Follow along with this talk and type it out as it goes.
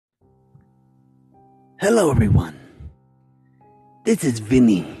Hello, everyone. This is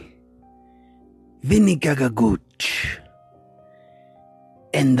Vinny Gagagooch.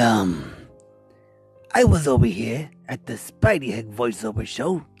 And, I was over here at the Spidey Heck voiceover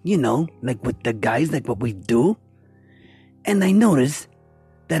show, like with the guys, like what we do. And I noticed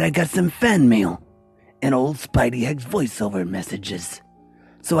that I got some fan mail and old Spidey Heck's voiceover messages.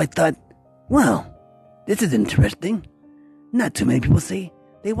 So I thought, well, this is interesting. Not too many people say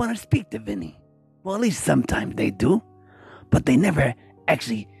they want to speak to Vinny. Well, at least sometimes they do. But they never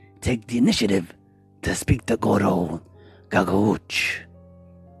actually take the initiative to speak to good old Gagagooch.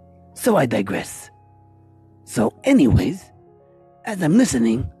 So I digress. So anyways, as I'm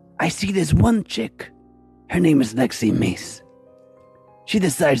listening, I see this one chick. Her name is Lexi Mace. She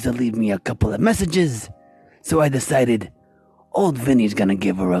decides to leave me a couple of messages. So I decided old Vinny's gonna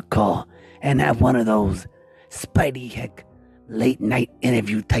give her a call and have one of those Spidey Heck late night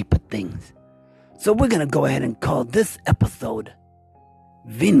interview type of things. So we're gonna go ahead and call this episode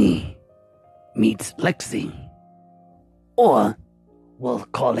Vinny Meets Lexi. Or we'll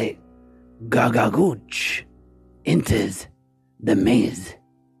call it Gagagooch Enters the Maze.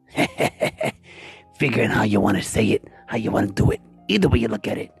 Figuring how you want to say it, how you want to do it. Either way you look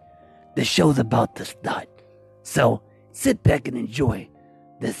at it, the show's about to start. So sit back and enjoy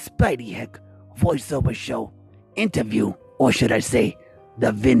the Spidey Heck voiceover show interview, or should I say,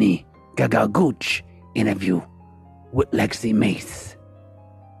 the Vinny Gagagooch interview with Lexi Mace.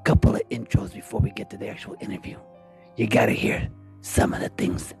 Couple of intros before we get to the actual interview. You gotta hear some of the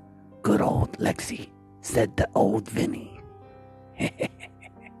things good old Lexi said to old Vinny.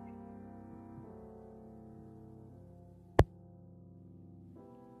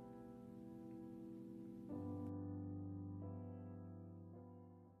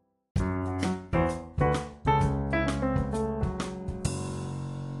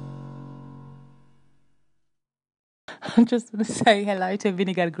 I just want to say hello to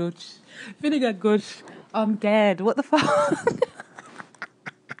Vinny Gagagooch. Vinny Gagagooch, I'm dead. What the fuck?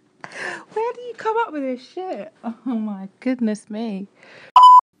 Where do you come up with this shit? Oh my goodness me.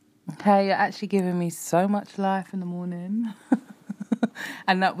 Okay, you're actually giving me so much life in the morning.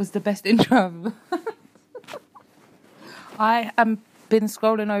 And that was the best intro. I am been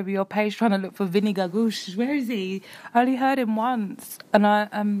scrolling over your page trying to look for Vinny Gagagooch. Where is he? I only heard him once. And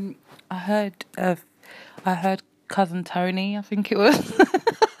I heard Cousin Tony, I think it was.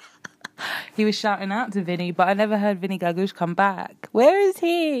 He was shouting out to Vinny, but I never heard Vinny Gagagooch come back. Where is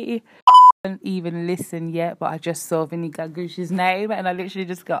he? I haven't even listened yet, but I just saw Vinny Gagagooch's name and I literally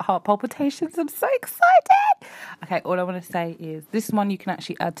just got heart palpitations. I'm so excited. Okay, all I want to say is this one you can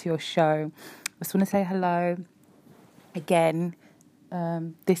actually add to your show. I just want to say hello again.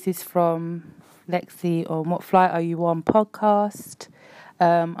 This is from Lexi on What Flight Are You On podcast.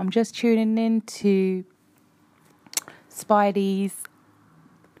 I'm just tuning in to Spidey's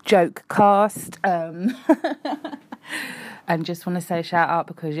joke cast, and just want to say a shout out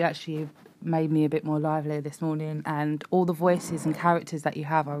because you actually made me a bit more lively this morning, and all the voices and characters that you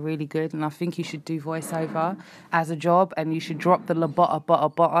have are really good, and I think you should do voiceover as a job, and you should drop the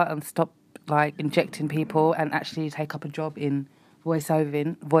botter and stop like injecting people and actually take up a job in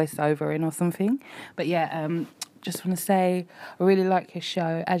voiceovering or something. But yeah, just want to say I really like your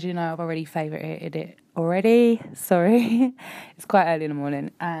show. As you know, I've already favorited it already. Sorry. It's quite early in the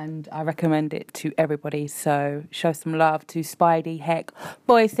morning and I recommend it to everybody. So show some love to Spidey Heck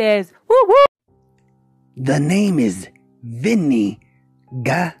voices. Woo woo! The name is Vinny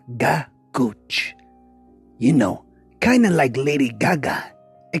Gagagooch. Kind of like Lady Gaga,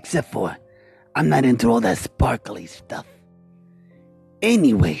 except for I'm not into all that sparkly stuff.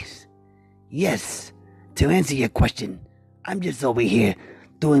 Anyways, yes, to answer your question, I'm just over here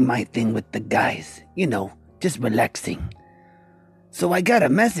doing my thing with the guys, just relaxing. So I got a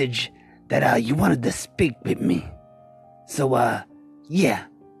message that you wanted to speak with me. So, yeah,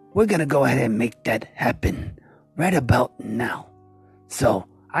 we're gonna go ahead and make that happen right about now. So,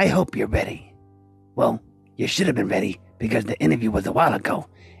 I hope you're ready. Well, you should have been ready because the interview was a while ago,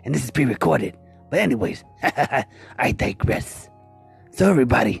 and this is pre-recorded. But anyways, I digress. So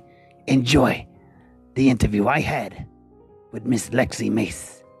everybody, enjoy the interview I had with Miss Lexi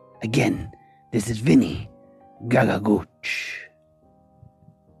Mace. Again, this is Vinny Gagagooch.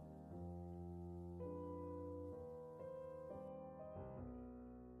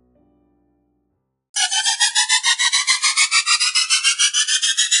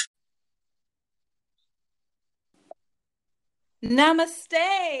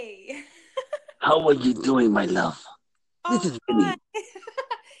 Namaste. How are you doing, my love? This is Vinny. Hi.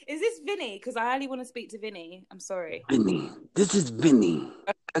 Is this Vinny? Because I only want to speak to Vinny. I'm sorry. Vinny. This is Vinny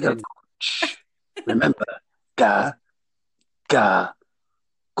Gagagooch. Remember, ga, ga,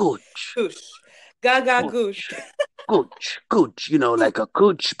 gooch, Goosh. Gaga goosh. gooch, gooch. You know, Goosh. like a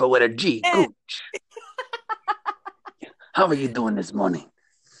cooch, but with a G. Yeah, Gooch. How are you doing this morning?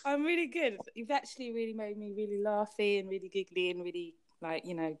 I'm really good. You've actually really made me really laughy and really giggly and really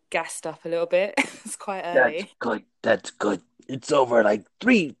gassed up a little bit. It's quite That's early. good. That's good. It's over like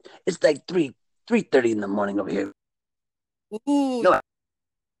three. It's like 3:30 in the morning over here. Ooh, No,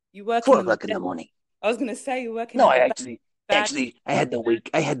 you working 4 on the o'clock in bed. the morning. I was gonna say you're working No, at I the actually, bad. I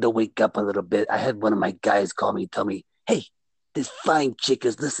had to wake up a little bit. I had one of my guys call me, tell me, "Hey, this fine chick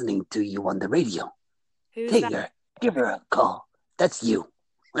is listening to you on the radio. Who's Hey, that? give her a call. That's you.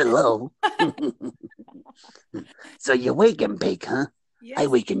 Hello." So you wake and bake, huh? I Yes.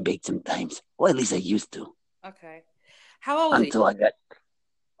 wake and bake sometimes. Well, at least I used to. Okay. How old are you? Until I got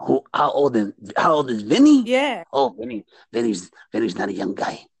who? How old is Vinny? Yeah. Oh, Vinny's not a young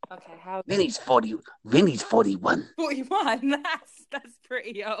guy. Okay. How? Vinny's 40. Vinny's 41. 41. That's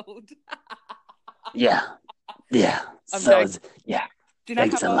pretty old. Yeah, yeah. I'm So joking. yeah. Do you know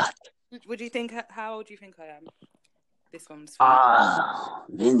Thanks a how old? lot. Would you think? How old do you think I am? This one's funny.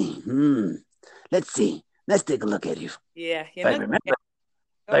 Vinny. Let's see. Let's take a look at you. Yeah. If I remember, Yeah,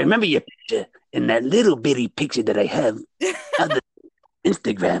 if I go on. remember your picture in that little bitty picture that I have on the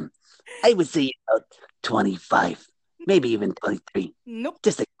Instagram, I would say about 25, maybe even 23. Nope.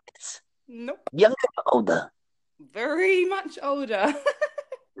 Just like this. Nope. Younger or older? Very much older.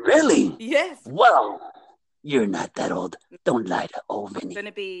 Really? Yes. Well, you're not that old. Don't lie to old Vinny.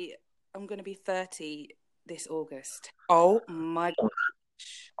 I'm gonna be 30 this August. Oh my gosh.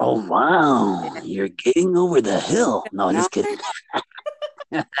 Oh, wow. Yeah. You're getting over the hill. No, No, just kidding.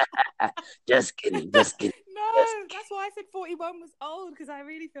 Just kidding. Just kidding. no, Just that's why I said 41 was old because I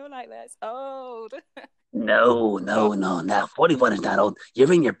really feel like that's old. No, Oh, no, no. Now, 41 is not old.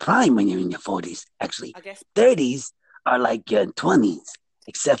 You're in your prime when you're in your 40s. Actually, I guess 30s are like your 20s,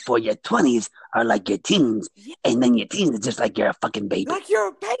 except for your 20s are like your teens, yeah, and then your teens is just like you're a fucking baby. like you're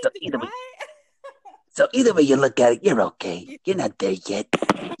a So baby, either way, right? you look at it, you're okay. Yeah. You're not there yet.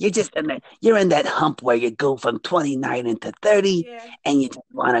 You're in that hump where you go from 29 into 30, Yeah. and you just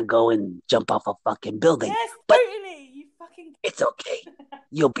want to go and jump off a fucking building. Yes, But totally. You fucking. it's okay.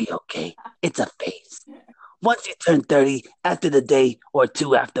 You'll be okay. It's a phase. Once you turn 30, after the day or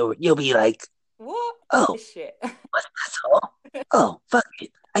two afterward, you'll be like, What? oh, This shit. what's this all? Oh, fuck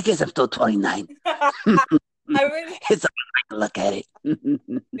it. I guess I'm still 29. I really It's a way to look at it.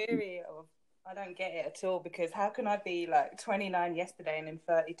 theory of I don't get it at all because how can I be like 29 yesterday and then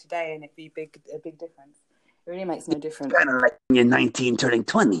 30 today and it be a big difference? It really makes no difference. Kind of like when you're 19 turning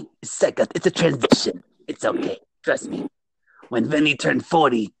 20. It's a transition. It's okay. Trust me. When Vinny turned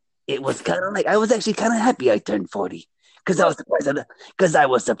 40, it was kind of like, I was actually kind of happy I turned 40 because I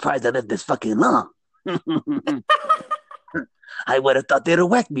was surprised I lived this fucking long. I would have thought they'd have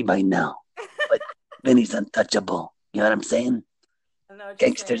whacked me by now. But Vinny's untouchable. You know what I'm saying? No,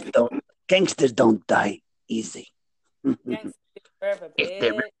 Gangsters don't die easy. gangster forever, If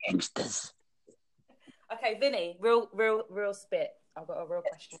they're bitch. gangsters. Okay, Vinny, real spit. I've got a real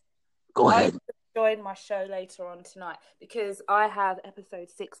question. Go Are ahead. you join my show later on tonight? Because I have episode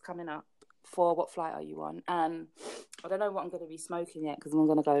 6 coming up for What Flight Are You On? And I don't know what I'm going to be smoking yet because I'm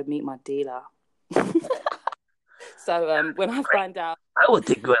going to go meet my dealer. So when I find out, I will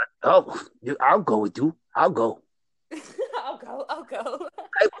take you. I'll go with you. I'll go. I'll go.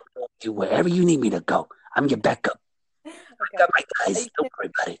 I will go with you wherever you need me to go. I'm your backup. I Okay. got my guys. Don't worry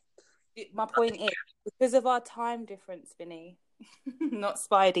about it. My point is, because of our time difference, Vinny, not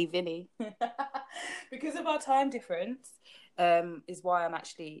Spidey, Vinny, because of our time difference, is why I'm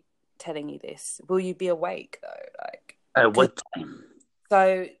actually telling you this. Will you be awake though? Like, At what time?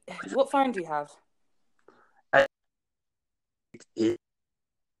 so what phone do you have? It's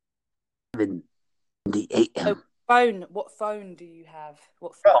 7 in the a.m. What phone do you have?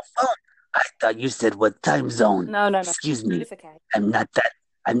 What Oh, phone? phone. I thought you said what time zone. No. Excuse me. It's okay. I'm not that.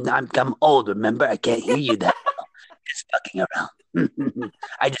 I'm old. Remember, I can't hear you that well. Just fucking around.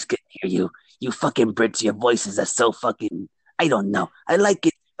 I just couldn't hear you. You fucking Brits. Your voices are so fucking. I don't know. I like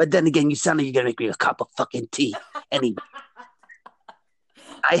it, but then again, you sound like you're gonna make me a cup of fucking tea. Anyway,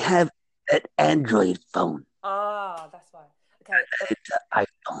 I have an Android phone. Ah, that's why. Okay. It's an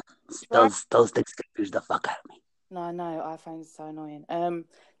iPhone. Those things confuse the fuck out of me. No, iPhone's so annoying.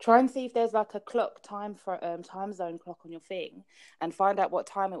 Try and see if there's like a clock time zone clock on your thing, and find out what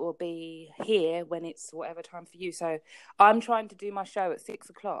time it will be here when it's whatever time for you. So I'm trying to do my show at 6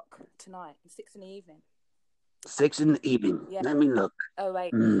 o'clock tonight, 6 in the evening. 6 in the evening. Yeah. Let me look.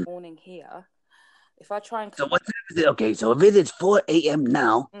 8 in the morning here. If I try and So what time is it? Okay, so if it is 4 a.m.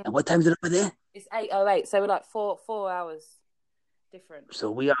 now, and what time is it over there? It's 8:08, so we're like 4 hours different.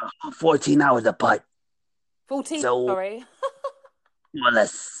 So we are 14 hours apart. 14, So sorry. more or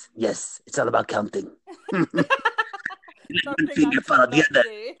less, yes, it's all about counting. One Something I finger do follow the not other,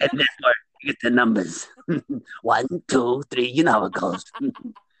 do. and that's where you get the numbers. 1, 2, 3. You know how it goes.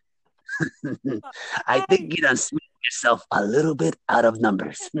 I think you done smacked yourself a little bit out of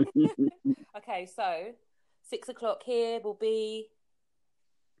numbers. Okay, so 6 o'clock here will be.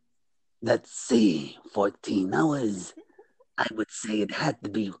 Let's see, 14 hours. I would say it had to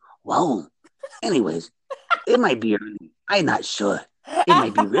be. Wow. Anyways, it might be early. I'm not sure. It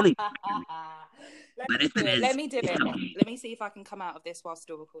might be really, but if it Let is, me do it's it. okay. Let me see if I can come out of this while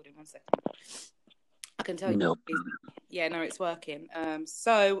still recording. 1 second. I can tell you. No. Yeah, no, it's working.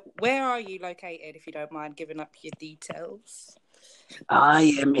 So where are you located, if you don't mind giving up your details?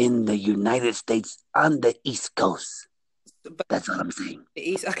 I am in the United States on the East Coast. That's all I'm saying. The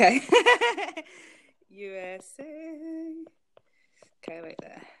East, okay. USA. Okay, wait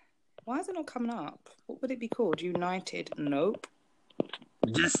there. Why is it not coming up? What would it be called? United? Nope.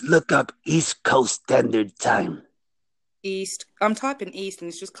 Just look up East Coast Standard Time. East. I'm typing East and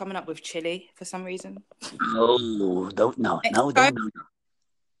it's just coming up with Chile for some reason. Oh, don't know. Mexico? No, don't know.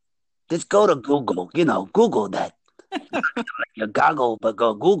 Just go to Google. Google that. Like your goggle, but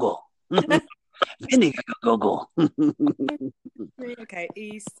go Google. Vinny go Google. Okay,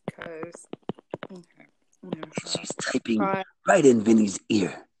 East Coast. Okay. She's typing right in Vinny's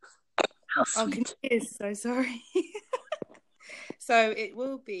ear. How sweet. Oh, so sorry. So it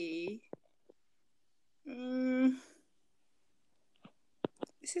will be. Why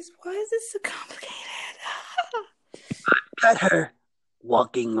is this so complicated? Got her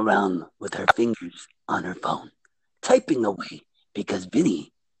walking around with her fingers on her phone, typing away because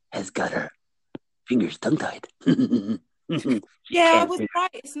Vinny has got her fingers tongue-tied. Yeah, I was right.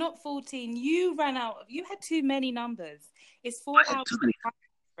 It's not 14. You had too many numbers. It's 4 hours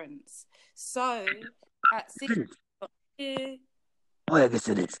difference. So at 6 here. Oh, I guess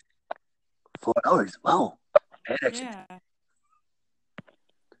it is. 4 hours. Wow. Yeah.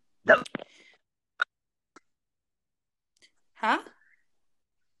 Huh?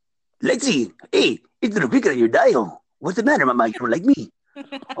 Lexi, hey, it's the bigger your dial. What's the matter, Mama? You don't like me?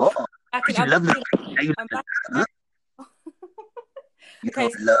 Oh, you love me. Huh? You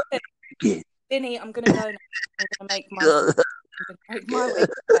don't love me. Vinny, I'm gonna go now. I'm gonna make my way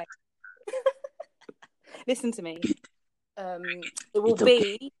today. Listen to me. It will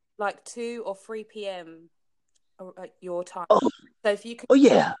be like 2 or 3 p.m. at your time. Oh. So if you can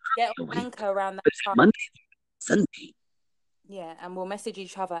get on Anchor around that time. Monday, Sunday. Yeah, and we'll message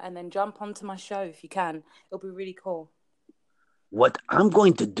each other and then jump onto my show if you can. It'll be really cool. What I'm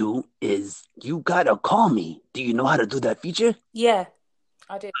going to do is you gotta call me. Do you know how to do that feature? Yeah,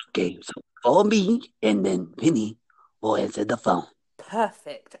 I do. Okay, so call me and then Vinny will answer the phone.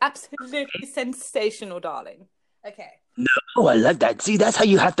 Perfect. Absolutely sensational, darling. Okay. No, I love that. See, that's how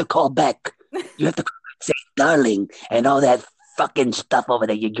you have to call back. You have to say darling and all that fucking stuff over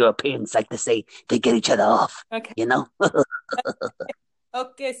there you Europeans like to say to get each other off. Okay. You know?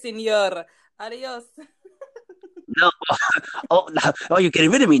 Okay, senor. Adios. No. Oh, you're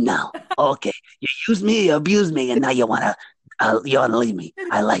getting rid of me now. Okay. You use me, you abuse me, and now you wanna leave me.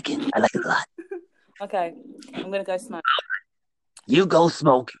 I like it. I like it a lot. Okay. I'm gonna go smoke. You go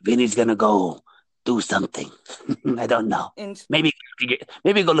smoke. Vinny's gonna go do something. I don't know. Maybe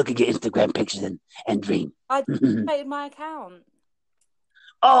go look at your Instagram pictures and dream. I made my account.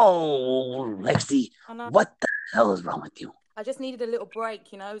 Oh, Lexi, what the hell is wrong with you? I just needed a little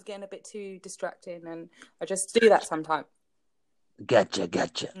break, I was getting a bit too distracting, and I just do that sometimes. Gotcha.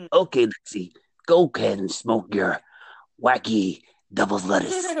 Okay, Lexi, go ahead and smoke your wacky devil's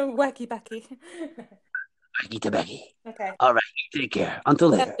lettuce. Wacky backy. Wacky tobacco. Okay. All right, you take care. Until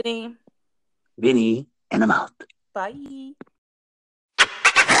later. Vinny, and I'm out. Bye.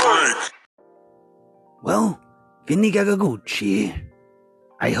 Well, Vinny Gagaguchi,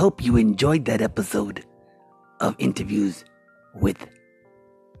 I hope you enjoyed that episode of interviews with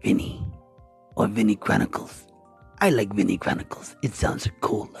Vinny or Vinny Chronicles. I like Vinny Chronicles. It sounds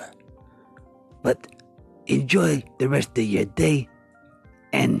cooler. But enjoy the rest of your day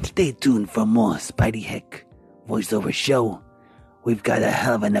and stay tuned for more Spidey Heck voiceover show. We've got a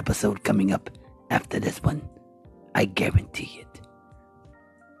hell of an episode coming up after this one. I guarantee it.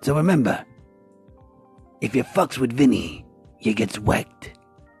 So remember, if you fucks with Vinny, you gets whacked.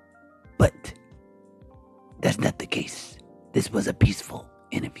 But that's not the case. This was a peaceful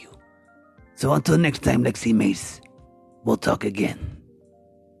interview. So until next time, Lexi Mace, we'll talk again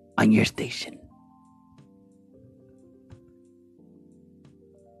on your station.